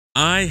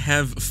I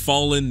have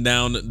fallen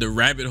down the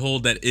rabbit hole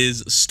that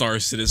is Star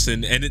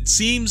Citizen, and it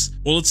seems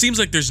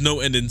like there's no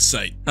end in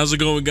sight. How's it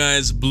going,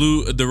 guys?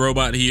 Blue the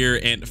Robot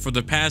here, and for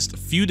the past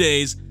few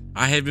days,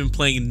 I have been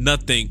playing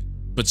nothing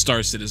but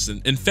Star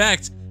Citizen. In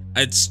fact,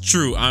 it's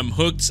true. I'm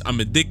hooked. I'm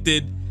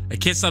addicted. I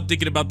can't stop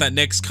thinking about that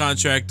next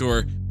contract,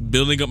 or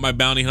building up my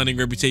bounty hunting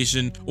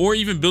reputation, or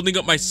even building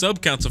up my sub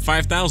count to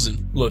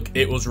 5,000. Look,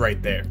 it was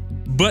right there.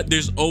 But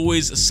there's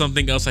always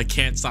something else I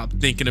can't stop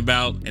thinking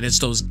about, and it's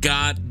those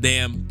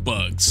goddamn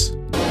bugs.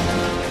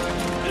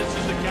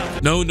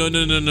 No,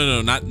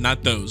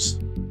 not those.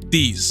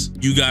 These.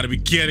 You gotta be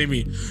kidding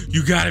me.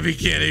 You gotta be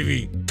kidding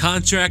me.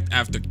 Contract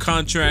after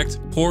contract,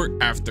 port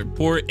after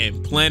port,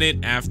 and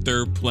planet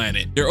after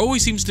planet. There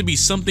always seems to be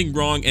something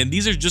wrong, and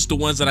these are just the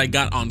ones that I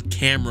got on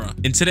camera.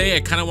 And today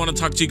I kind of want to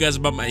talk to you guys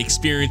about my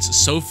experience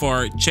so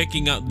far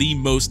checking out the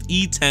most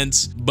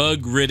intense,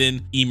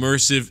 bug-ridden,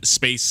 immersive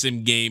space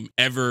sim game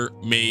ever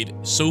made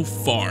so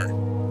far.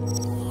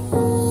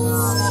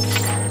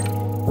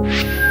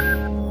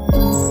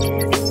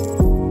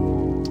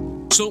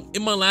 So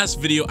in my last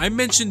video, I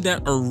mentioned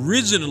that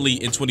originally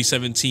in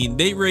 2017,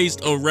 they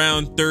raised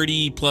around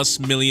 $30+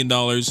 million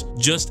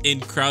just in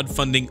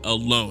crowdfunding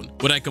alone.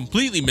 What I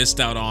completely missed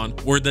out on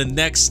were the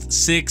next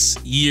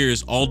 6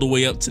 years all the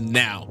way up to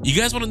now. You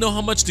guys want to know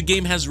how much the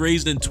game has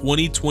raised in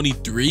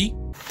 2023?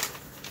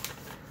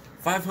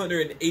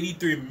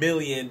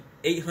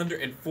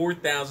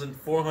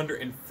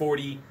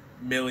 $583,804,440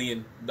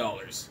 million.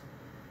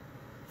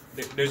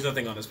 There's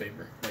nothing on this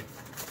paper.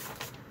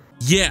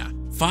 Yeah,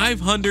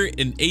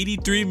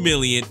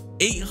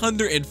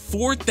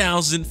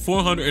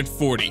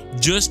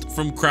 $583,804,440 just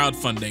from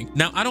crowdfunding.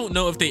 Now, I don't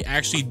know if they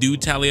actually do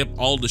tally up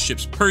all the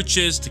ships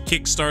purchased, to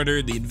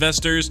Kickstarter, the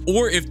investors,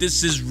 or if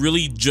this is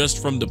really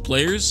just from the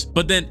players.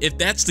 But then if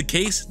that's the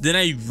case, then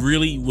I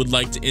really would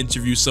like to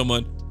interview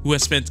someone who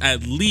has spent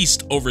at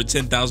least over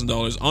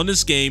 $10,000 on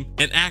this game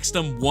and ask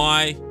them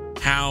why,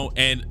 how,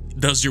 and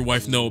does your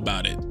wife know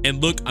about it?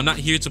 And look, I'm not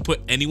here to put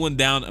anyone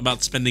down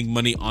about spending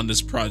money on this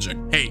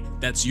project. Hey,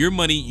 that's your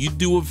money. You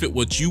do with it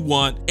what you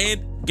want.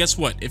 And guess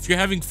what? If you're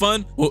having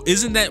fun, well,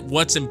 isn't that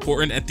what's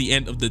important at the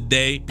end of the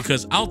day?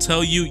 Because I'll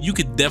tell you, you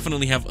could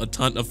definitely have a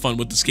ton of fun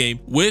with this game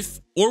with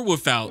or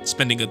without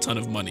spending a ton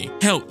of money.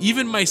 Hell,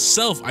 even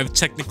myself, I've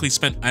technically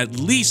spent at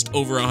least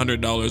over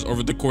 $100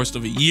 over the course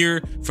of a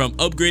year, from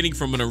upgrading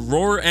from an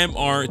Aurora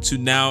MR to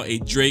now a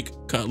Drake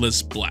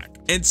Cutlass Black.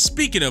 And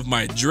speaking of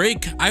my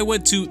Drake, I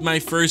went to my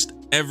first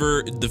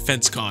ever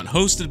defense con,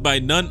 hosted by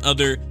none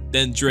other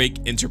than Drake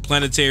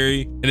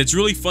Interplanetary. And it's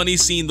really funny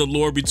seeing the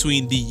lore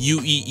between the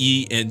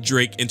UEE and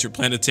Drake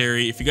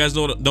Interplanetary. If you guys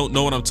don't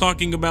know what I'm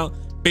talking about,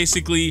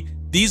 basically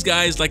these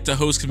guys like to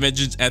host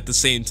conventions at the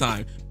same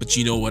time. But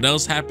you know what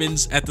else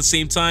happens at the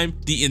same time?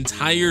 The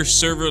entire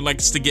server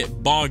likes to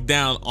get bogged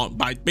down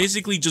by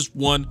basically just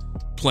one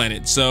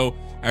planet. So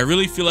I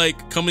really feel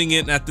like coming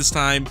in at this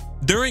time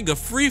during a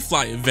free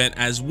flight event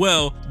as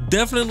well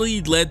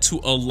definitely led to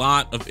a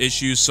lot of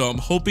issues. So I'm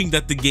hoping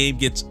that the game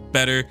gets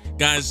better.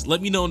 Guys,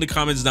 let me know in the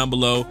comments down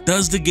below,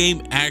 does the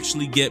game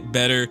actually get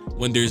better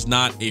when there's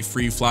not a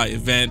free flight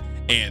event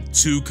and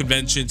 2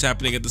 conventions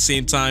happening at the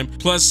same time,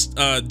 plus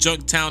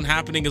Junktown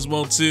happening as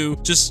well too?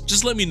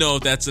 Just let me know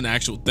if that's an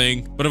actual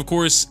thing. But of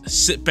course,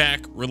 sit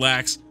back,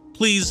 relax,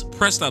 please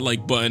press that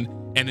like button,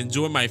 and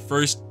enjoy my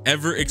first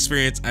ever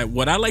experience at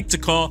what I like to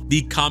call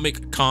the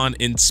Comic Con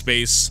in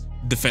Space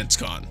Defense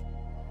Con.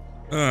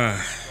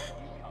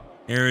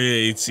 Area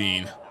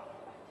 18.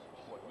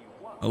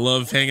 I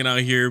love hanging out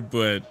here,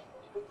 but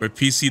my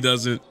PC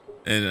doesn't,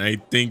 and I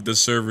think the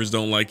servers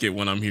don't like it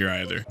when I'm here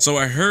either. So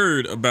I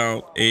heard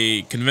about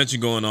a convention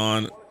going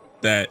on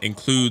that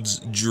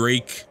includes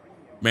Drake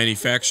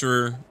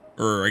Manufacturer,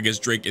 or I guess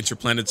Drake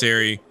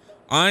Interplanetary.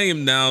 I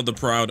am now the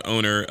proud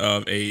owner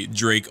of a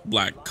Drake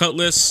Black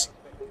Cutlass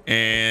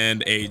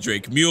and a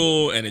Drake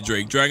Mule and a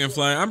Drake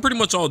Dragonfly. I'm pretty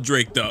much all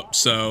draked up.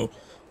 So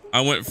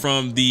I went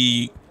from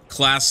the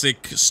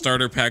classic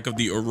starter pack of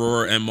the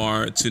Aurora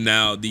MR to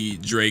now the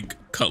Drake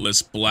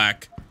Cutlass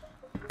Black.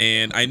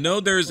 And I know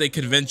there's a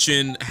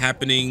convention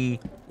happening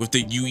with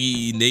the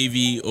UEE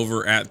Navy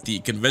over at the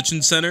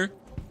convention center,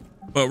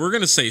 but we're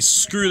gonna say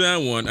screw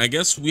that one. I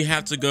guess we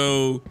have to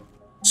go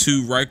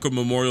to Riker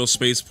Memorial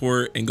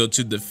Spaceport and go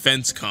to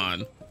Defense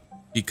Con,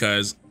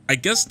 because I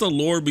guess the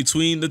lore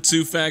between the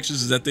two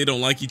factions is that they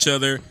don't like each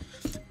other.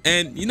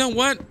 And you know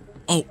what?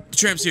 Oh, the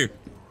tramp's here.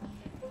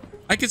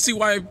 I can see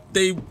why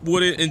they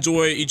wouldn't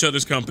enjoy each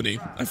other's company,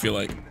 I feel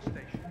like.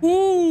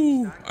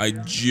 Woo! I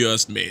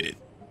just made it.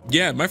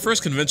 Yeah, my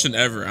first convention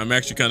ever. I'm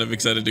actually kind of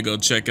excited to go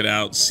check it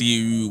out,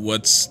 see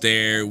what's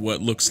there,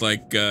 what looks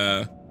like,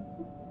 I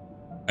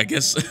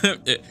guess,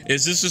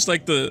 is this just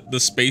like the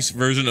space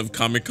version of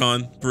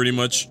Comic-Con, pretty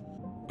much?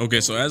 Okay,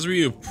 so as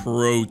we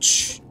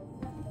approach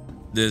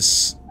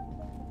this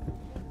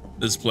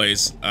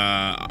place,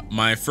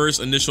 my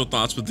first initial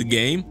thoughts with the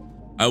game,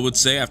 I would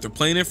say after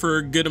playing it for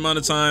a good amount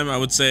of time, I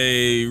would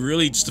say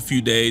really just a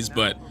few days,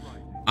 but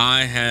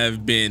I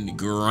have been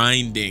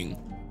grinding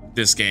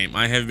this game.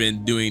 I have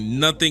been doing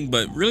nothing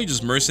but really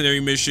just mercenary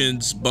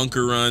missions,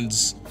 bunker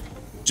runs,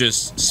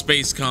 just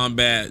space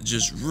combat,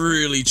 just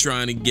really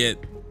trying to get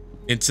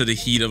into the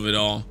heat of it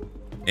all.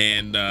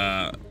 And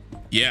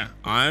yeah,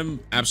 I'm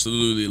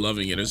absolutely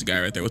loving it. There's a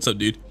guy right there. What's up,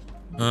 dude?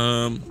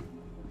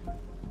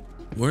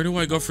 Where do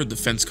I go for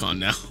defense con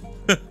now?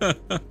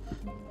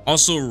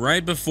 Also,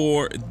 right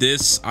before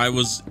this, I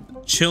was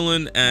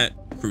chilling at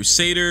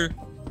Crusader,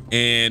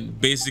 and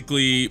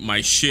basically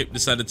my ship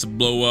decided to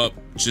blow up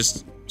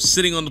just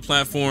sitting on the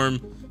platform.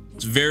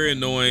 It's very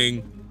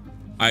annoying.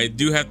 I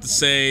do have to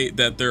say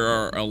that there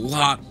are a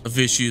lot of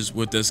issues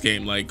with this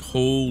game. Like,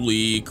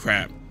 holy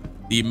crap,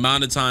 the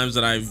amount of times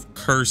that I've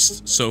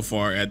cursed so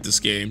far at this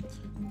game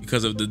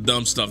because of the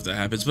dumb stuff that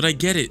happens. But I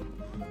get it.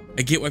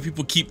 I get why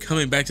people keep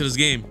coming back to this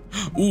game.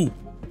 Ooh,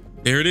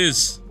 there it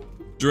is.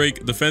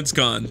 Drake Defense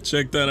Con.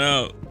 Check that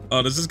out.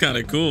 Oh, this is kind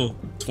of cool.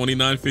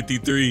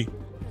 2953.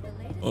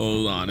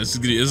 Hold on. This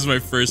is my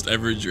first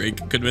ever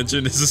Drake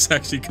convention. This is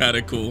actually kind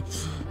of cool.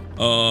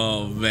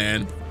 Oh,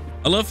 man.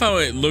 I love how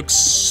it looks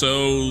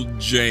so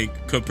jank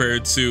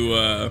compared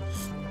to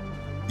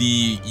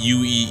the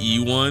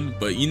UEE one.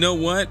 But you know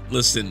what?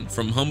 Listen,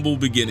 from humble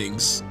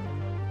beginnings.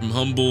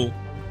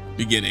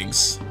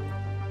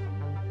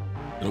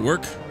 It'll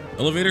work.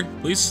 Elevator,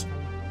 please.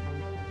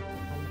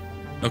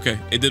 Okay,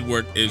 it did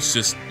work. It's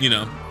just, you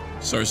know,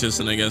 Star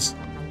Citizen, I guess.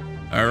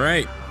 All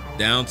right,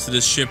 down to the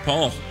ship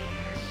hall.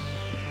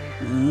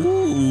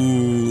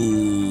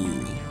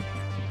 Ooh.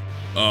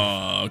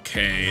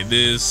 Okay,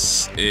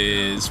 this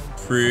is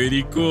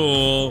pretty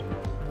cool.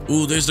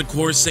 Ooh, there's the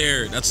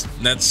Corsair.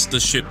 That's the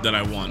ship that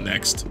I want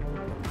next.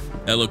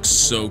 That looks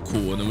so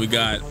cool. And then we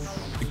got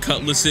the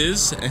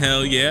cutlasses.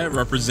 Hell yeah,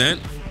 represent.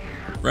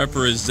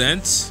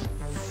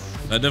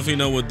 I definitely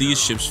know what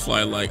these ships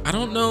fly like. I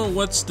don't know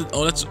what's the,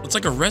 oh, it's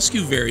like a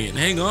rescue variant.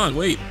 Hang on,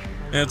 wait.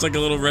 Yeah, it's like a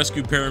little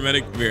rescue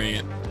paramedic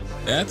variant.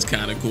 That's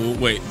kind of cool.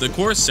 Wait, the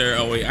Corsair,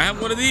 oh wait, I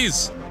have one of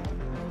these.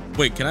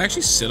 Wait, can I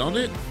actually sit on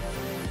it?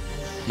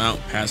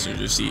 Mount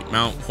passenger seat,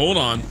 mount, hold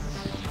on.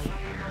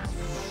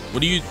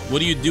 What do you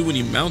do when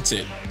you mount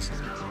it?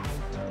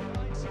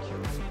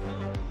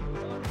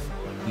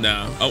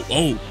 No,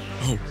 oh.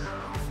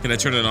 Can I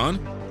turn it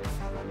on?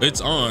 It's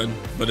on,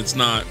 but it's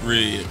not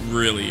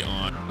really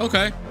on.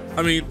 Okay.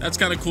 I mean, that's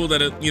kind of cool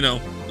that it, you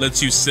know,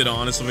 lets you sit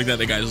on and stuff like that.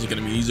 The guy's looking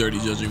at me. He's already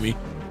judging me.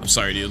 I'm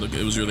sorry, dude. Look,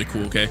 it was really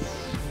cool, okay?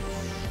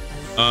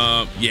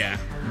 Yeah.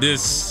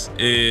 This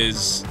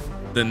is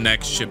the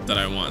next ship that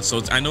I want.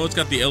 So I know it's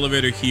got the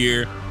elevator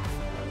here.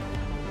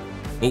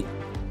 Oh,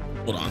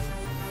 hold on.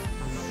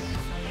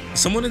 Is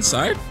someone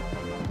inside?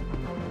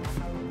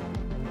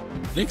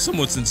 I think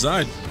someone's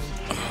inside.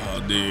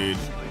 Oh, dude.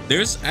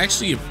 There's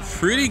actually a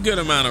pretty good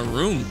amount of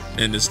room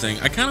in this thing.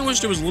 I kind of wish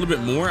there was a little bit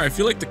more. I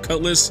feel like the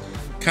cutlass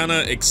kind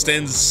of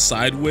extends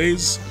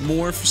sideways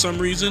more for some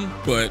reason,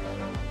 but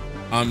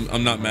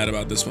I'm not mad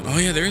about this one. Oh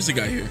yeah, there is a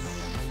guy here.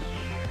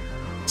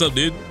 What's up,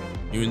 dude?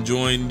 You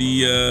enjoying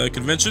the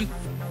convention?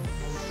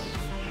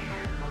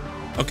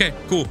 Okay,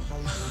 cool.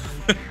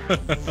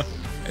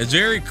 It's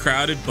very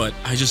crowded, but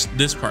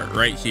this part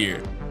right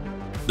here,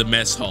 the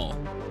mess hall,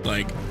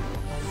 like,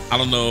 I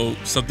don't know,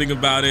 something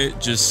about it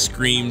just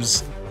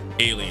screams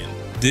alien.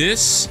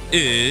 This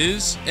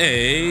is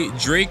a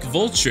Drake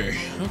Vulture.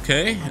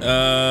 Okay.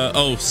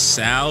 Oh,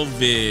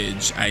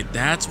 salvage.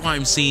 That's why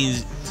I'm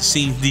seeing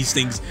these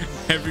things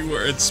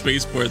everywhere at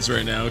spaceports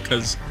right now,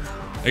 because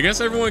I guess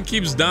everyone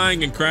keeps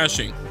dying and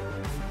crashing.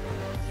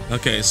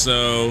 Okay,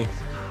 so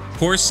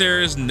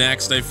Corsair is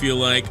next, I feel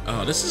like.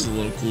 Oh, this is a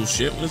little cool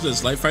shit. What is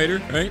this? Light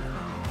fighter, right?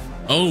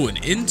 Oh, an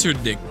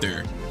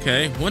interdictor.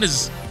 Okay, what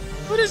is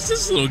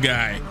this little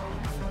guy?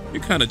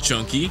 You're kind of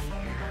chunky.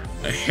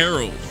 A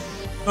herald.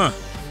 Huh.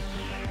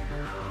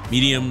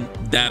 Medium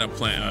data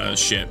plan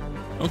ship.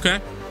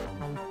 Okay.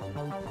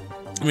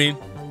 I mean,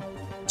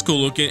 it's cool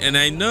looking. And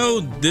I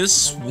know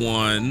this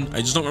one,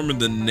 I just don't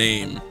remember the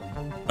name,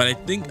 but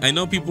I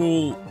know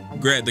people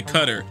grab the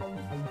cutter.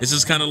 This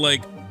is kind of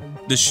like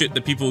the shit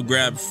that people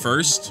grab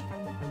first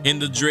in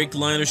the Drake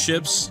line of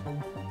ships,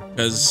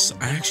 because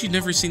I actually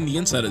never seen the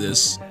inside of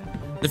this.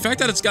 The fact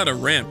that it's got a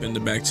ramp in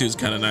the back too is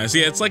kind of nice.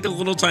 Yeah, it's like a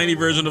little tiny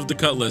version of the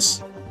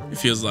Cutlass, it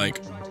feels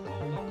like.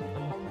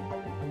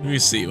 Let me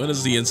see, what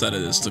does the inside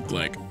of this look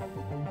like?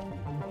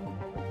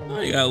 Oh,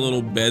 you got a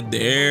little bed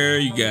there.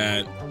 You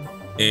got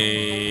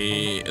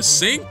a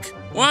sink?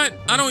 What?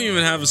 I don't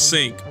even have a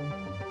sink.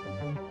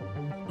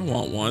 I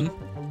want one.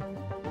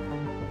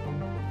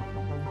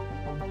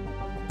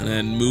 And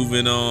then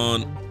moving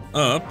on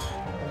up.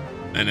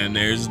 And then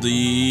there's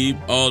the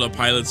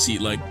pilot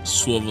seat like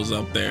swivels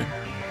up there.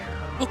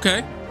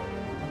 Okay.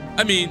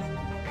 I mean,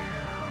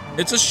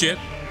 it's a ship.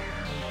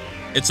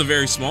 It's a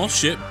very small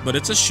ship, but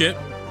it's a ship.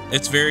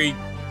 It's very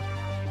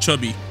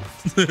chubby.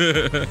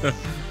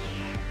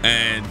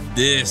 And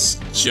this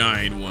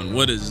giant one,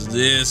 what is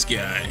this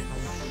guy?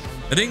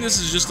 I think this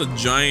is just a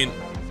giant,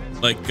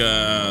 like,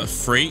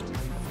 freight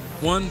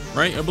one,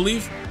 right? I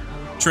believe.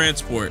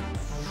 Transport.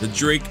 The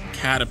Drake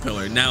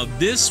Caterpillar. Now,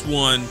 this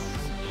one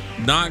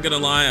Not gonna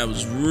lie, I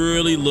was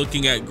really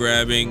looking at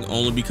grabbing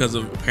only because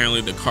of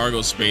apparently the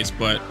cargo space,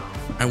 but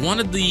I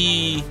wanted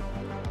the,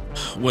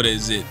 what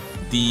is it?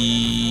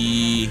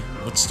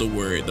 What's the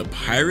word? The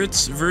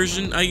Pirates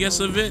version, I guess,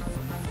 of it.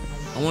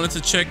 I wanted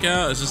to check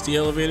out. Is this the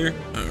elevator?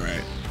 All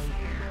right.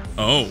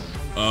 Oh,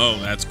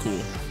 that's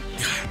cool.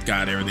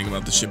 God, everything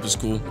about the ship is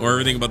cool, or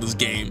everything about this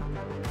game.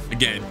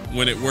 Again,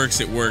 when it works,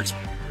 and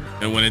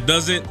when it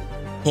doesn't,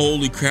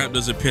 holy crap,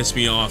 does it piss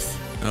me off.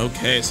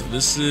 Okay, so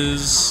this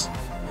is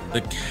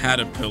the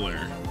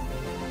Caterpillar.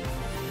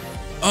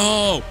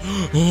 Oh,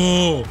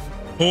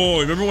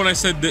 remember when I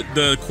said that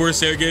the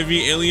Corsair gave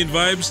me alien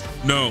vibes?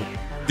 No,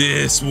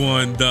 this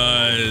one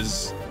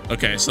does.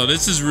 Okay, so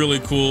this is really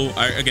cool.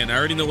 I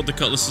already know what the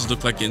cutlasses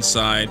look like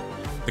inside.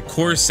 The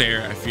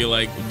Corsair, I feel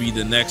like, would be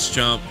the next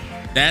jump.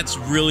 That's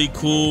really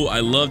cool.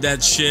 I love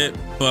that shit,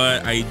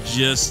 but I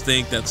just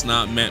think that's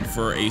not meant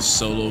for a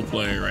solo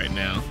player right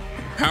now.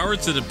 Power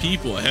to the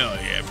people. Hell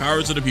yeah,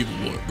 power to the people,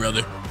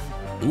 brother.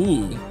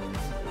 Ooh.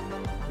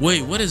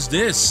 Wait, what is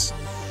this?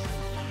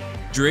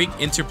 Drake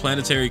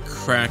Interplanetary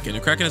Kraken. A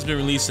Kraken has been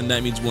released, and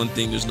that means one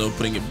thing: there's no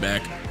putting it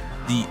back.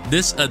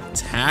 This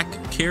attack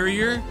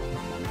carrier.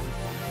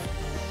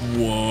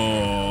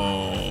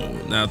 Whoa.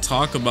 Now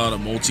talk about a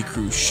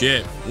multi-crew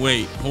ship.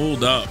 Wait,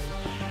 hold up.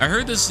 I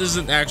heard this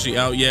isn't actually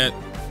out yet,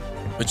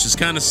 which is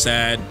kind of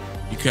sad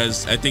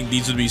because I think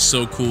these would be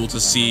so cool to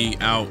see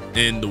out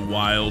in the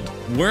wild.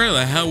 Where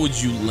the hell would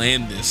you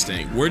land this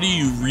thing? Where do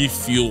you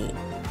refuel?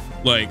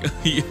 Like,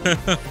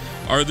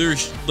 are there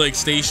like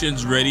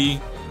stations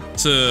ready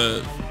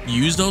to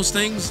use those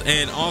things?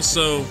 And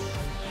also,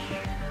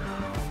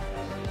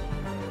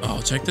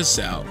 oh, check this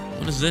out.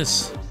 What is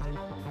this?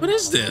 What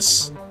is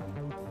this?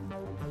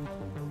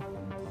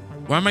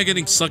 Why am I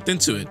getting sucked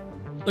into it?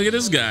 Look at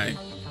this guy.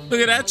 Look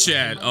at that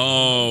Chad.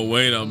 Oh,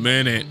 wait a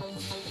minute.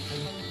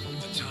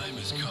 The time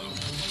has come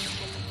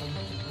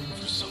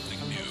for something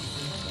new.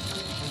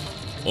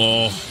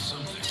 Oh.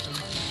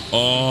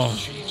 Oh.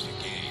 Change the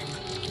game.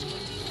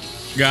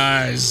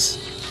 Guys.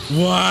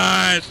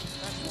 What?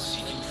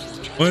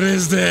 What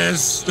is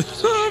this?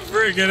 I'm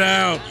freaking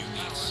out.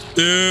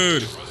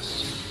 Dude.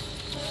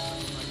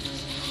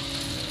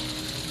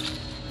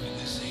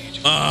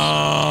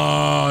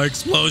 Oh,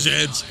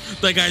 explosions.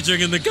 That guy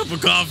drinking the cup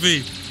of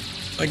coffee.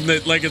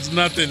 Like it's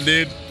nothing,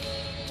 dude.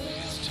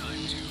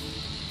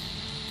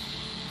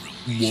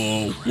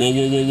 Whoa.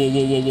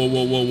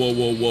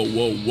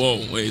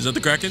 Wait, is that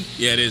the Kraken?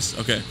 Yeah, it is.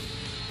 Okay.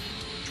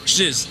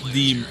 Just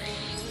the...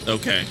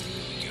 Okay.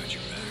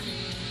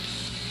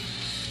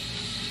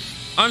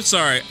 I'm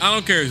sorry. I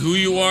don't care who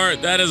you are.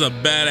 That is a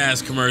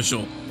badass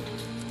commercial.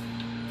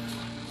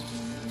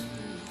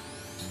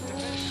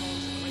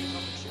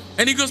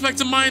 And he goes back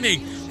to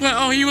mining.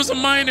 Oh, he was a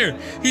miner.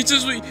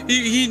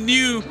 He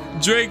knew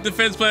Drake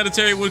Defense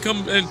Planetary would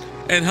come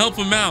and help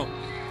him out.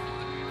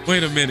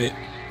 Wait a minute.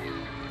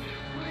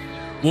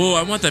 Whoa,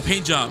 I want that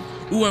paint job.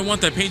 Ooh, I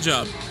want that paint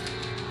job.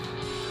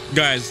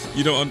 Guys,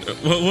 you don't.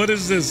 What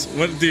is this?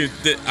 What, dude?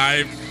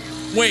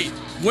 Wait.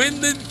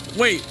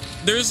 Wait.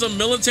 There's a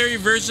military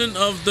version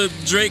of the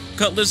Drake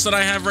Cutlass that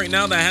I have right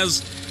now that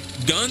has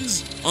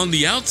guns on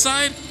the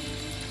outside.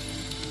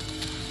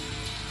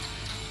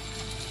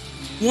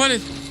 What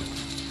is?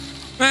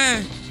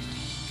 Man.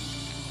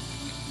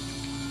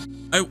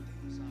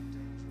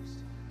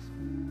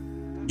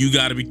 You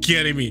gotta be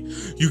kidding me.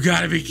 You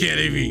gotta be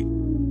kidding me.